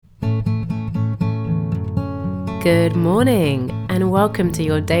Good morning and welcome to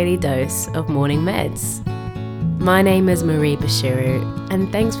your daily dose of morning meds. My name is Marie Bashiru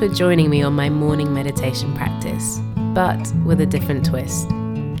and thanks for joining me on my morning meditation practice, but with a different twist,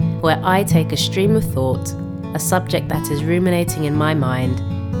 where I take a stream of thought, a subject that is ruminating in my mind,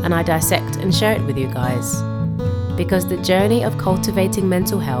 and I dissect and share it with you guys. Because the journey of cultivating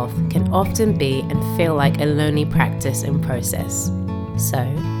mental health can often be and feel like a lonely practice and process. So,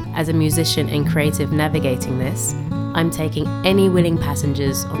 as a musician and creative navigating this, I'm taking any willing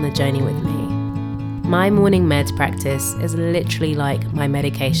passengers on the journey with me. My morning meds practice is literally like my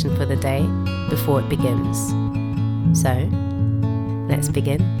medication for the day before it begins. So, let's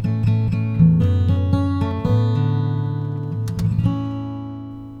begin.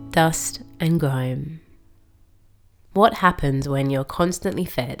 Dust and grime. What happens when you're constantly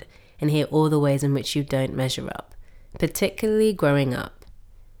fed and hear all the ways in which you don't measure up, particularly growing up?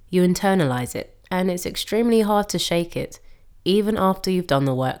 You internalize it, and it's extremely hard to shake it, even after you've done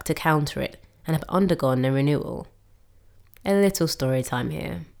the work to counter it and have undergone a renewal. A little story time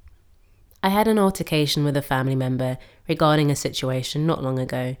here. I had an altercation with a family member regarding a situation not long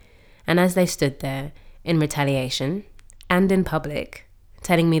ago, and as they stood there, in retaliation, and in public,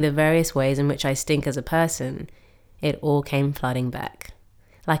 telling me the various ways in which I stink as a person, it all came flooding back,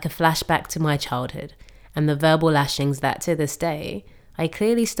 like a flashback to my childhood, and the verbal lashings that, to this day, I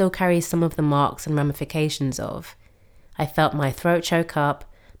clearly still carry some of the marks and ramifications of. I felt my throat choke up,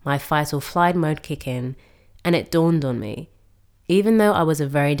 my fight or flight mode kick in, and it dawned on me. Even though I was a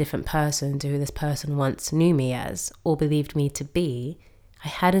very different person to who this person once knew me as, or believed me to be, I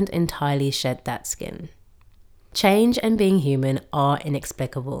hadn't entirely shed that skin. Change and being human are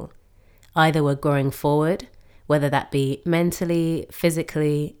inexplicable. Either we're growing forward, whether that be mentally,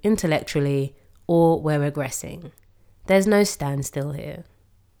 physically, intellectually, or we're regressing. There's no standstill here.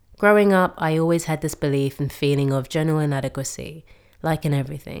 Growing up, I always had this belief and feeling of general inadequacy, like in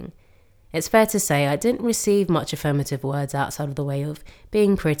everything. It's fair to say I didn't receive much affirmative words outside of the way of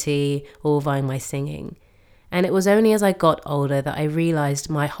being pretty or vying my singing. And it was only as I got older that I realized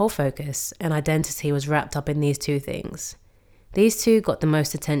my whole focus and identity was wrapped up in these two things. These two got the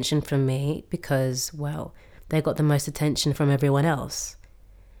most attention from me because, well, they got the most attention from everyone else.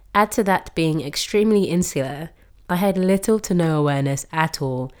 Add to that being extremely insular, I had little to no awareness at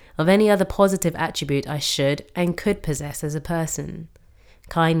all of any other positive attribute I should and could possess as a person.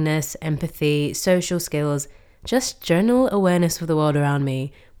 Kindness, empathy, social skills, just general awareness of the world around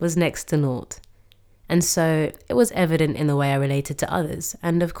me was next to naught. And so it was evident in the way I related to others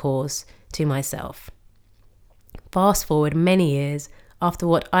and, of course, to myself. Fast forward many years after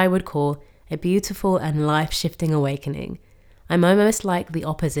what I would call a beautiful and life-shifting awakening, I'm almost like the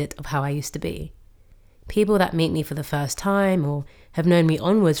opposite of how I used to be. People that meet me for the first time or have known me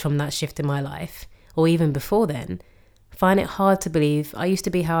onwards from that shift in my life, or even before then, find it hard to believe I used to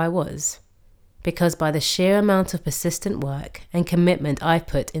be how I was. Because by the sheer amount of persistent work and commitment I've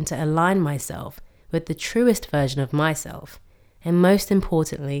put into align myself with the truest version of myself, and most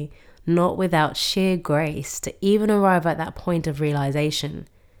importantly, not without sheer grace to even arrive at that point of realization,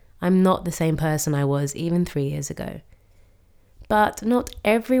 I'm not the same person I was even 3 years ago. But not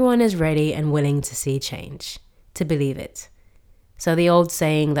everyone is ready and willing to see change, to believe it. So the old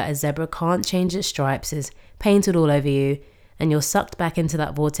saying that a zebra can't change its stripes is painted all over you, and you're sucked back into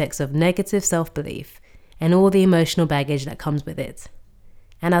that vortex of negative self-belief and all the emotional baggage that comes with it.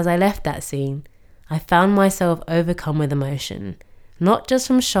 And as I left that scene, I found myself overcome with emotion, not just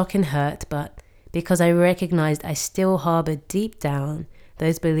from shock and hurt, but because I recognized I still harbored deep down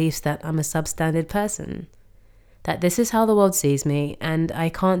those beliefs that I'm a substandard person. That this is how the world sees me, and I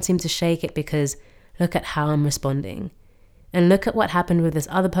can't seem to shake it because look at how I'm responding. And look at what happened with this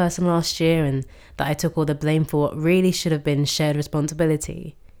other person last year, and that I took all the blame for what really should have been shared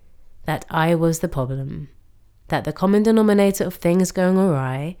responsibility. That I was the problem. That the common denominator of things going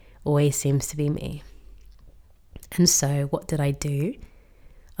awry always seems to be me. And so, what did I do?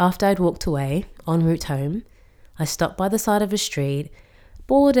 After I'd walked away, en route home, I stopped by the side of a street,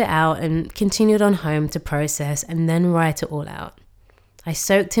 bored it out and continued on home to process and then write it all out. I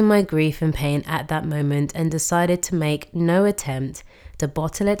soaked in my grief and pain at that moment and decided to make no attempt to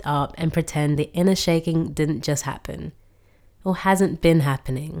bottle it up and pretend the inner shaking didn't just happen, or hasn't been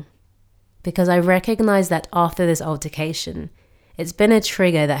happening. Because I recognize that after this altercation, it's been a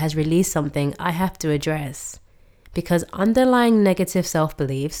trigger that has released something I have to address. Because underlying negative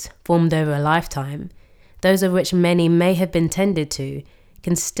self-beliefs formed over a lifetime, those of which many may have been tended to,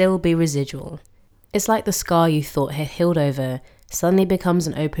 can still be residual. It's like the scar you thought had healed over suddenly becomes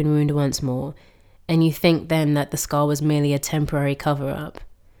an open wound once more, and you think then that the scar was merely a temporary cover-up,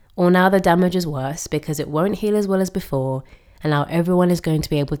 Or now the damage is worse because it won't heal as well as before, and now everyone is going to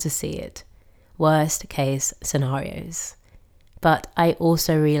be able to see it. Worst case scenarios. But I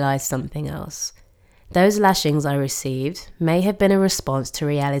also realized something else. Those lashings I received may have been a response to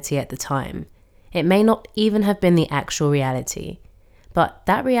reality at the time. It may not even have been the actual reality. But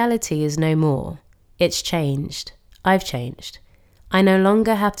that reality is no more. It's changed. I've changed. I no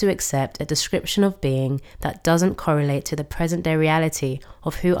longer have to accept a description of being that doesn't correlate to the present day reality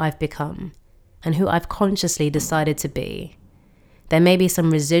of who I've become and who I've consciously decided to be. There may be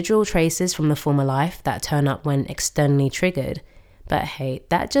some residual traces from the former life that turn up when externally triggered, but hey,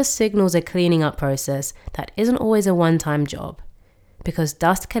 that just signals a cleaning up process that isn't always a one-time job. Because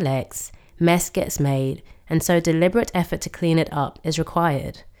dust collects, mess gets made, and so deliberate effort to clean it up is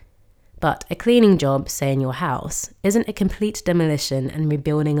required. But a cleaning job, say in your house, isn't a complete demolition and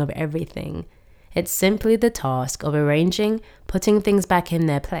rebuilding of everything. It's simply the task of arranging, putting things back in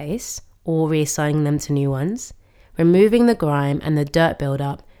their place, or reassigning them to new ones, removing the grime and the dirt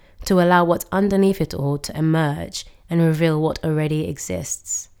buildup to allow what's underneath it all to emerge and reveal what already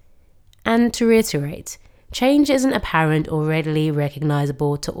exists. And to reiterate, change isn't apparent or readily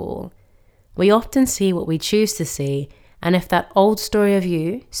recognizable to all. We often see what we choose to see, and if that old story of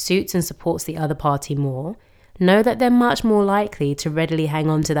you suits and supports the other party more, know that they're much more likely to readily hang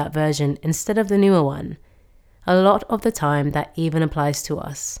on to that version instead of the newer one. A lot of the time that even applies to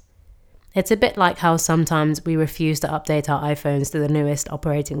us. It's a bit like how sometimes we refuse to update our iPhones to the newest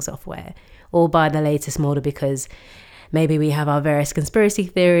operating software or buy the latest model because maybe we have our various conspiracy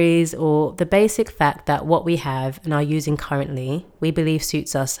theories or the basic fact that what we have and are using currently we believe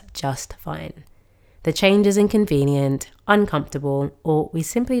suits us just fine. The change is inconvenient, uncomfortable, or we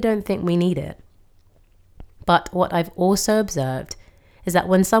simply don't think we need it. But what I've also observed is that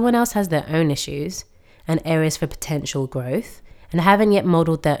when someone else has their own issues and areas for potential growth and haven't yet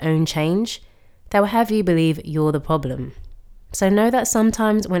modeled their own change, they'll have you believe you're the problem. So know that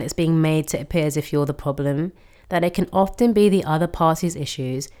sometimes when it's being made to appear as if you're the problem, that it can often be the other party's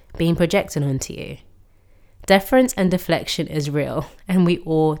issues being projected onto you. Deference and deflection is real, and we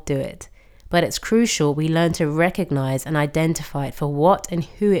all do it. But it's crucial we learn to recognize and identify it for what and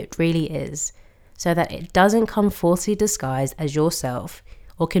who it really is, so that it doesn't come falsely disguised as yourself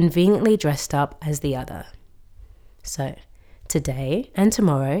or conveniently dressed up as the other. So, today and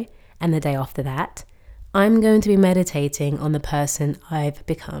tomorrow and the day after that, I'm going to be meditating on the person I've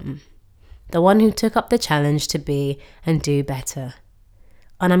become, the one who took up the challenge to be and do better.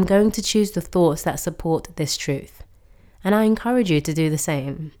 And I'm going to choose the thoughts that support this truth, and I encourage you to do the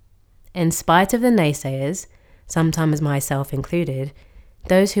same. In spite of the naysayers, sometimes myself included,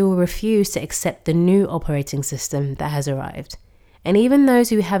 those who will refuse to accept the new operating system that has arrived, and even those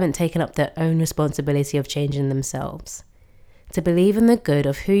who haven't taken up their own responsibility of changing themselves. To believe in the good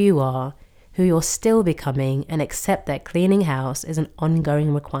of who you are, who you're still becoming, and accept that cleaning house is an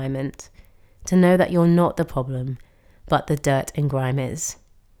ongoing requirement. To know that you're not the problem, but the dirt and grime is.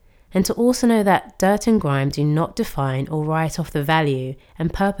 And to also know that dirt and grime do not define or write off the value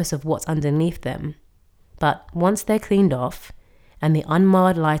and purpose of what's underneath them. But once they're cleaned off, and the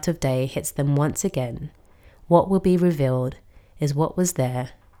unmarred light of day hits them once again, what will be revealed is what was there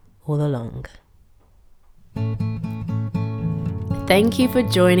all along. Thank you for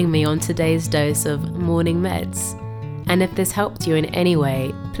joining me on today's dose of Morning Meds. And if this helped you in any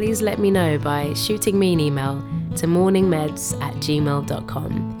way, please let me know by shooting me an email to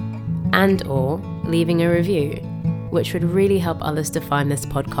morningmeds@gmail.com. and or leaving a review, which would really help others to find this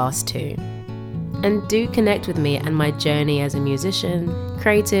podcast too. And do connect with me and my journey as a musician,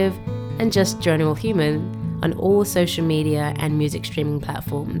 creative, and just general human on all social media and music streaming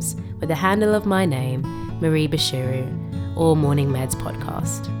platforms with the handle of my name, Marie Bashiru, or Morning Meds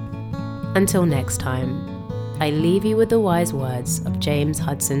Podcast. Until next time, I leave you with the wise words of James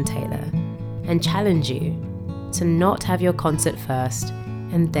Hudson Taylor and challenge you to not have your concert first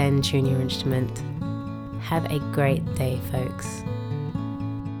and then tune your instrument. Have a great day, folks.